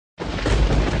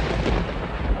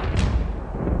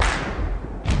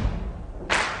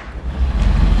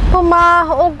Pumba,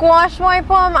 oh gosh, my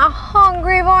Pum, I'm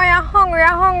hungry, boy, I'm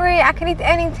hungry. I can eat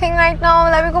anything right now.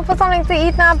 Let me go for something to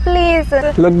eat now, please.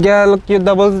 Look, girl, look, your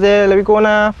doubles there. Let me go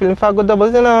now. Feeling for good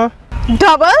doubles, you know.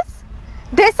 Doubles?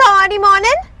 This hour in the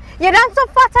morning? You're done so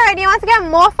fat already. You want to get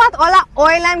more fat? All that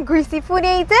oil and greasy food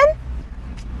you're eating?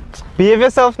 Behave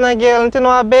yourself now, girl. You know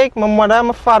I big. My mother,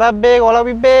 my father big. All of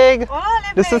we big.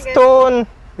 This is tone.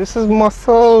 This is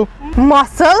muscle.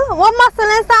 Muscle? What muscle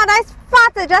is that? That's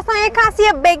fat. Just now you can't see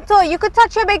a big toe. You could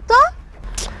touch your big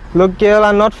toe? Look, girl,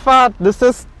 I'm not fat. This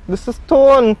is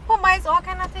tone. Pumba is all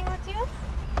kind of thing with you?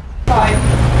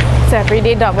 It's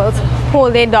everyday doubles.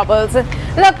 Whole day doubles.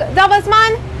 Look, doubles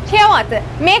man. Here what?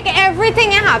 Make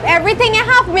everything you have,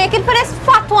 make it for this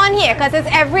fat one here, because it's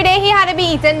every day he had to be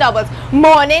eating doubles.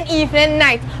 Morning, evening,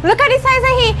 night. Look at the size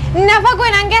of he never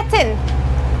going and getting.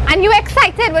 And you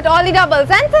excited with all the doubles,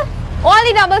 and all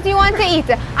the doubles you want to eat.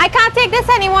 I can't take this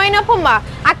anymore, you know, Pumba.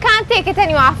 I can't take it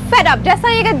anymore. I'm fed up. Just so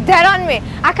you get dead on me.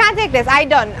 I can't take this. I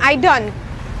done.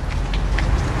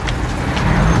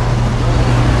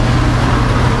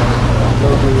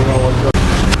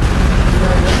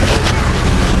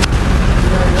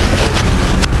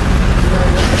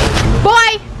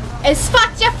 It's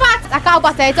fat, you're fat. I can't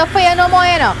butter it up for you no more,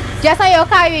 you know. Just on your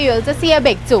carry wheel to see a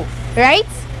big too, right?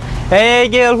 Hey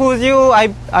girl, who's you?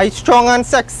 I strong and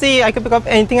sexy. I can pick up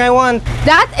anything I want.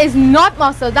 That is not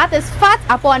muscle. That is fat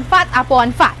upon fat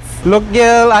upon fat. Look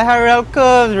girl, I have real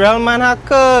curves. Real man have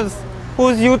curves.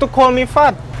 Who's you to call me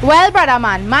fat? Well, brother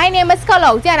man, my name is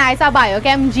Kaloutie and I is a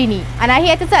biochem genie. And I'm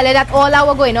here to tell you that all that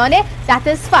we're going on there, that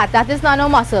is fat. That is not no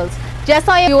muscles. Just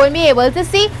so you will be able to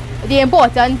see the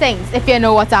important things, if you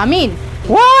know what I mean.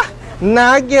 What?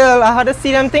 Nah girl, I had to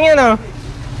see them thing, you know.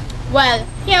 Well,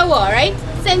 here we are, right?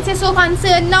 Since you're so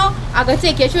concerned now, I'm going to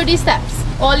take you through the steps,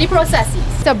 all the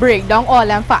processes to break down all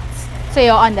them fats, so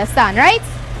you understand, right?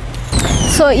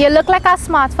 So you look like a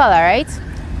smart fella, right?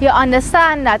 You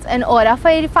understand that in order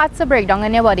for the fats to break down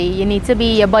in your body,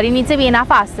 your body needs to be in a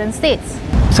fasting state.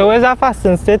 So where's that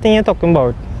fasting state thing you're talking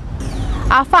about?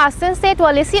 A fasting state,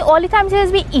 well, you see, all the times you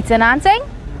just be eating and thing.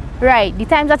 Right, the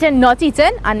times that you're not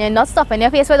eating and you're not stuffing your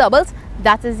face with doubles,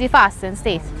 that is the fasting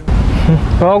state.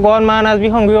 Oh God man, I'll be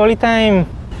hungry all the time.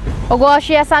 Oh gosh,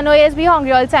 yes, I know you'll be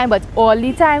hungry all the time, but all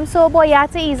the time, so boy, you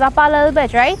have to ease up a little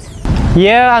bit, right?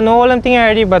 Yeah, I know all them things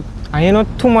already, but I know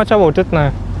too much about it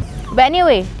now. But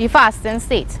anyway, the fasting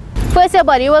state. First, your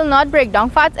body will not break down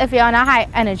fats if you're on a high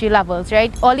energy levels,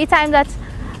 right? All the time that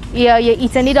you're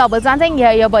eating the doubles and thing,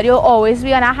 your body will always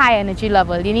be on a high energy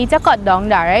level. You need to cut down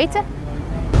that, right?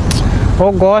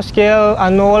 Oh gosh, girl,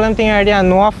 I know all them things already. I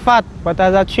know I'm fat, but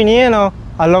as a trini, you know,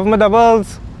 I love my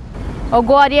doubles. Oh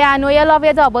God, yeah, I know you love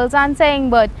your doubles and thing,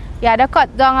 but you have to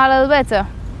cut down a little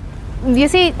bit. You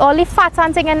see, all the fats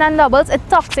and thing and doubles, it's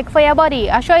toxic for your body.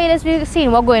 I show you this, we've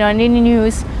seen what's going on in the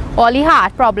news. All the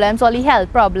heart problems, all the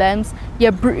health problems.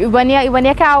 When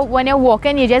you're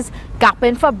walking, you're just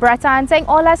gapping for breath and thing.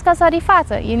 All that's because of the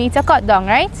fat. You need to cut down,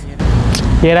 right?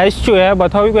 Yeah, that's true, yeah,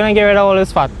 but how are we going to get rid of all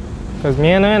this fat? Because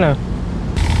me, you know.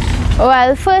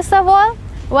 Well, first of all,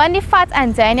 when the fat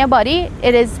enter in your body,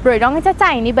 it is broken down into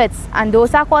tiny bits, and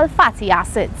those are called fatty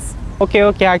acids. Okay,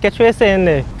 I catch what you're saying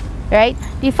there. Right?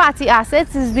 The fatty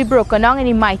acids is be broken down in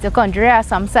the mitochondria of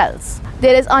some cells.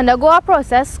 There is undergo a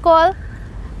process called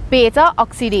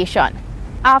beta-oxidation.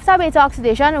 After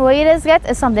beta-oxidation, what you just get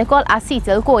is something called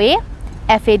acetyl-CoA,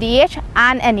 FADH,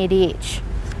 and NADH.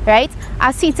 Right?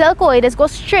 Acetyl-CoA just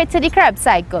goes straight to the Krebs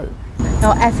cycle.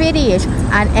 Now FADH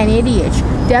and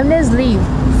NADH, them just leave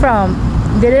from,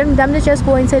 them just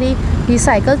go into the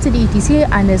cycle to the ETC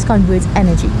and just converts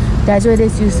energy. That's what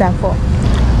it's used for.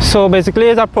 So basically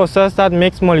it's a process that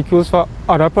makes molecules for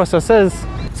other processes.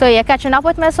 So you're catching up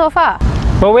with me so far?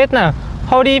 But wait now,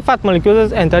 how do fat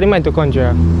molecules enter the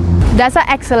mitochondria? That's an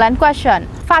excellent question.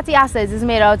 Fatty acids is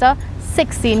made out of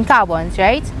 16 carbons,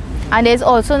 right? And it's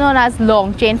also known as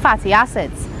long chain fatty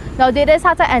acids. Now they just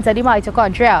have to enter the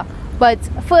mitochondria. But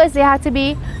first they have to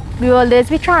be, will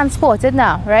be transported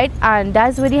now, right? And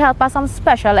that's with the help of some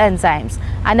special enzymes.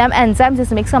 And them enzymes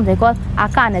just make something called a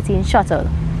carnitine shuttle.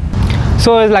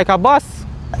 So it's like a bus?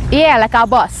 Yeah, like a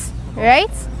bus, right?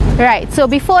 Right, so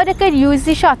before they could use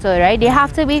the shuttle, right, they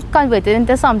have to be converted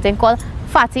into something called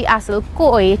fatty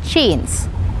acyl-CoA chains.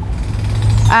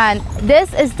 And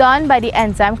this is done by the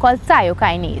enzyme called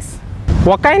thiokinase.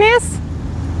 What kinase?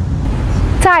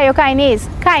 Thiokinase.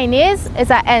 Kinase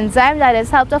is an enzyme that is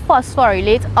helped to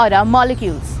phosphorylate other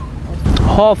molecules.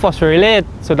 Oh, phosphorylate.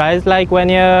 So that is like when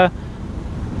you add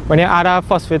a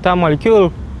phosphate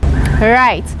molecule.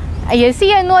 Right. You see,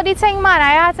 you know the thing, man.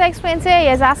 I have to explain to you.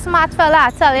 You're a smart fella,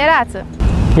 I tell you that.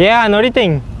 Yeah, I know the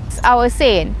thing. I was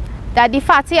saying, that the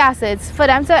fatty acids, for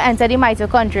them to enter the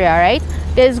mitochondria, right,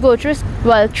 they just go through,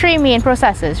 well, 3 main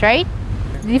processes, right?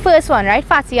 The first one, right,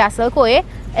 fatty acyl-CoA,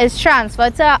 is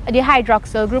transferred to the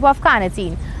hydroxyl group of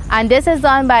carnitine, and this is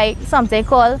done by something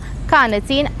called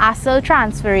carnitine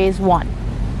acyltransferase 1,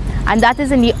 and that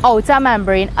is in the outer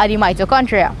membrane of the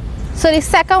mitochondria. So the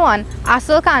second one,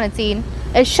 acylcarnitine,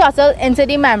 is shuttled into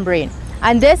the membrane,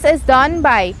 and this is done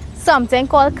by something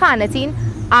called carnitine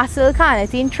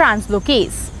acylcarnitine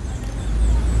translocase.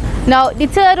 Now the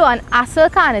third one,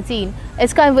 acylcarnitine,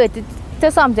 is converted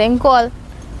to something called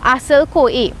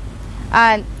acyl-CoA,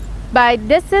 and by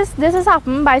this is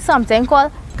happened by something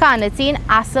called carnitine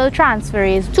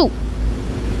acyltransferase 2,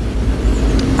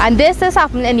 and this is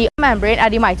happening in the membrane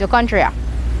of the mitochondria.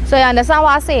 So you understand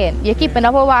what I'm saying? You're keeping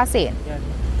up with what I'm saying? Yeah.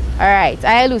 Alright,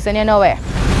 I loosen you nowhere.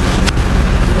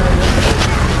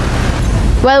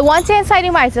 Well, once you're inside the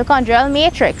mitochondrial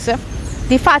matrix,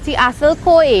 the fatty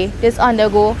acyl-CoA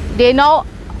they now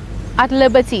at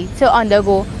liberty to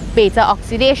undergo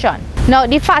beta-oxidation. Now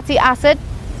the fatty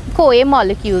acid-CoA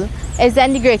molecule is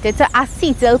then degraded to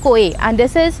acetyl-CoA, and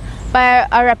this is by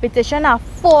a repetition of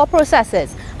 4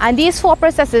 processes, and these 4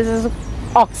 processes is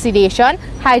oxidation,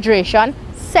 hydration,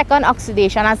 second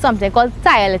oxidation, and something called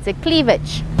dialytic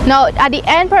cleavage. Now at the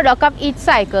end product of each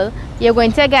cycle, you're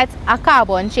going to get a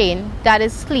carbon chain that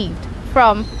is cleaved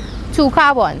from 2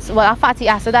 carbons, well, a fatty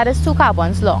acid that is 2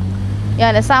 carbons long. You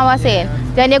understand what I'm saying?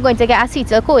 Then you're going to get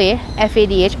acetyl-CoA,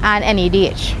 FADH, and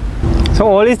NADH. So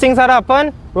all these things that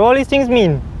happen, what all these things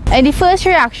mean? In the first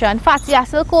reaction, fatty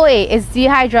acyl-CoA is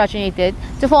dehydrogenated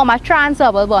to form a trans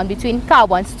double bond between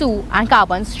carbons 2 and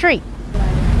carbons 3.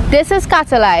 This is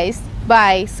catalyzed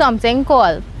by something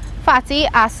called fatty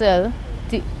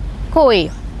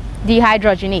acyl-CoA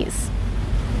dehydrogenase.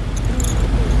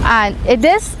 And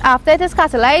after it is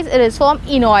catalyzed, it is formed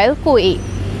enoyl-CoA.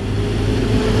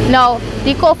 Now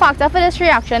the cofactor for this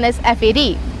reaction is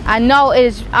FAD, and now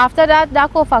after that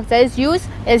cofactor is used,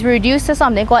 is reduced to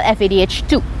something called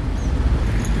FADH2.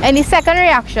 In the second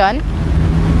reaction,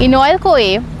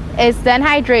 enoyl-CoA is then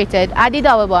hydrated at the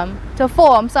double bond to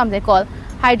form something called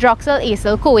hydroxyl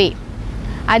acyl-CoA,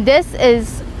 and this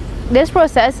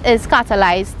process is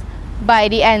catalyzed by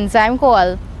the enzyme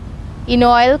called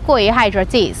enoyl-CoA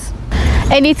hydratase.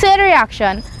 In the third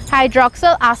reaction,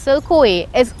 hydroxyl acyl-CoA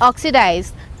is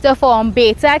oxidized to form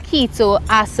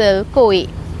beta-keto-acyl-CoA,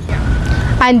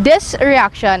 and this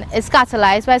reaction is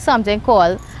catalyzed by something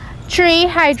called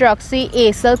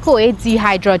 3-hydroxy-acyl-CoA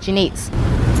dehydrogenase.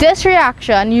 This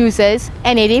reaction uses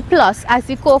NAD+ as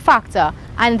the cofactor,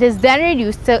 and it is then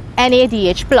reduced to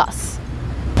NADH+.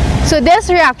 So this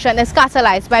reaction is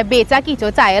catalyzed by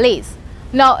beta-ketothiolase.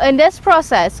 Now in this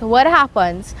process, what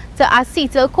happens to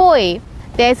acetyl-CoA?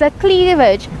 There is a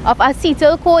cleavage of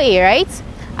acetyl-CoA, right?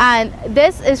 And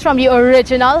this is from the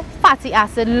original fatty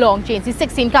acid long chain, the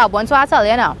 16 carbons, so I'll tell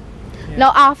you now. Yeah.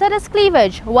 Now after this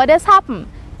cleavage, what has happened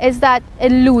is that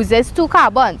it loses 2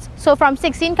 carbons. So from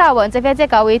 16 carbons, if you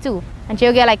take away 2, and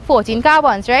you get like 14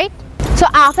 carbons, right? So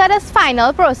after this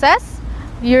final process,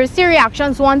 you see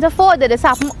reactions 1 to 4 that this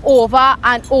happen over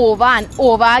and over and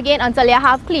over again until you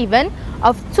have cleaving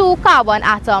of 2 carbon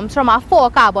atoms from a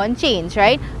 4 carbon chains,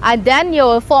 right? And then you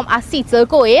will form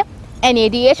acetyl-CoA,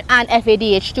 NADH, and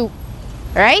FADH2,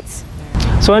 right?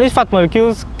 So when these fat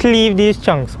molecules cleave these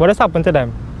chunks, what has happened to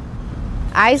them?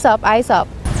 Eyes up, eyes up.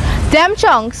 Them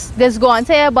chunks just go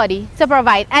into your body to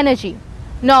provide energy.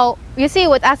 Now, you see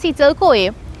with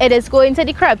acetyl-CoA, it is going to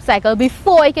the Krebs cycle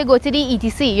before it can go to the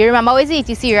ETC. You remember what is the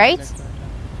ETC, right?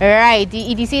 Right,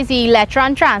 the ETC is the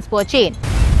electron transport chain.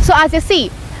 So as you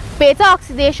see,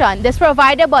 beta-oxidation, this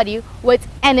provides the body with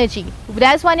energy.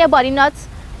 That's when your body not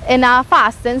in a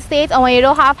fasting state or when you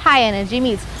don't have high energy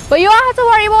meals. But you don't have to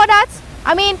worry about that.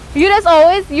 I mean, you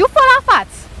full of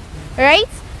fats, right?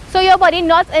 So your body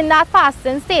not in that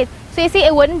fasting state. So you see,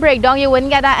 it wouldn't break down, you wouldn't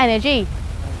get that energy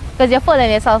because you're filling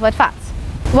yourself with fats.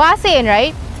 What I'm saying,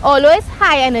 right? Always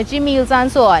high energy meals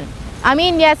and so on. I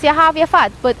mean, yes, you have your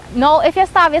fat, but now if you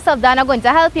starve yourself, they're not going to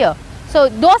help you. So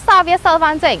don't starve yourself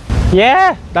and think.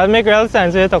 Yeah, that makes real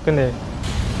sense what you're talking there.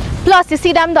 Plus, you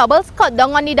see them doubles, cut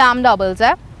down on the damn doubles,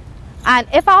 eh? And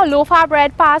if our low-fat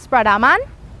bread pass, brother man,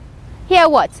 here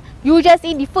what? You just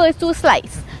eat the first 2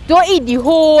 slices. Don't eat the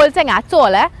whole thing at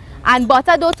all, eh? And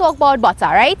butter, don't talk about butter,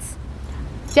 right?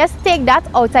 Just take that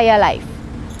out of your life.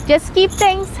 Just keep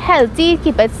things healthy,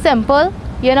 keep it simple.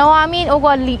 You know what I mean? Oh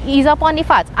God, ease up on the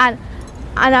fat. And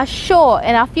I'm sure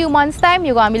in a few months' time,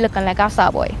 you're going to be looking like a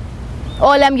star boy.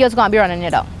 All them girls going to be running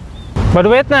you down. But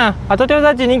wait now, I thought it was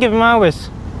a genie giving me a wish.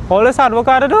 All this hard work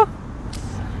I had to do?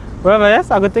 Well,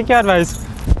 yes, I could take your advice.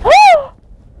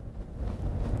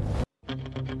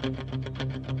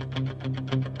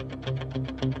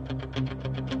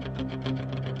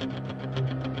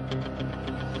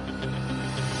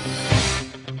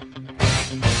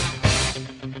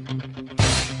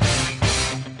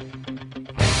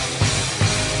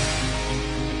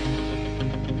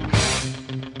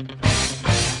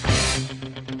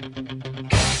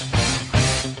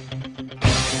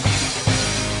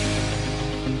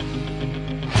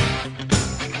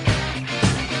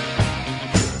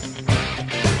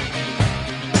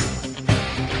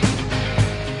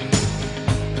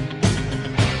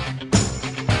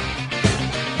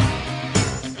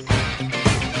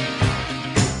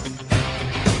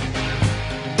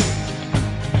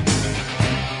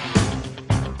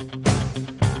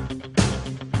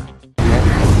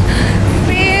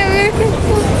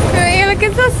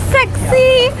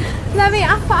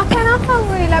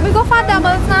 Can we go for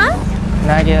doubles now?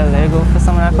 Nah, girl, let's go for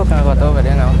some of that coconut butter over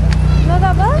there now. No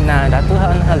double? Nah, that's too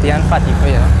unhealthy and fatty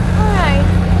for you.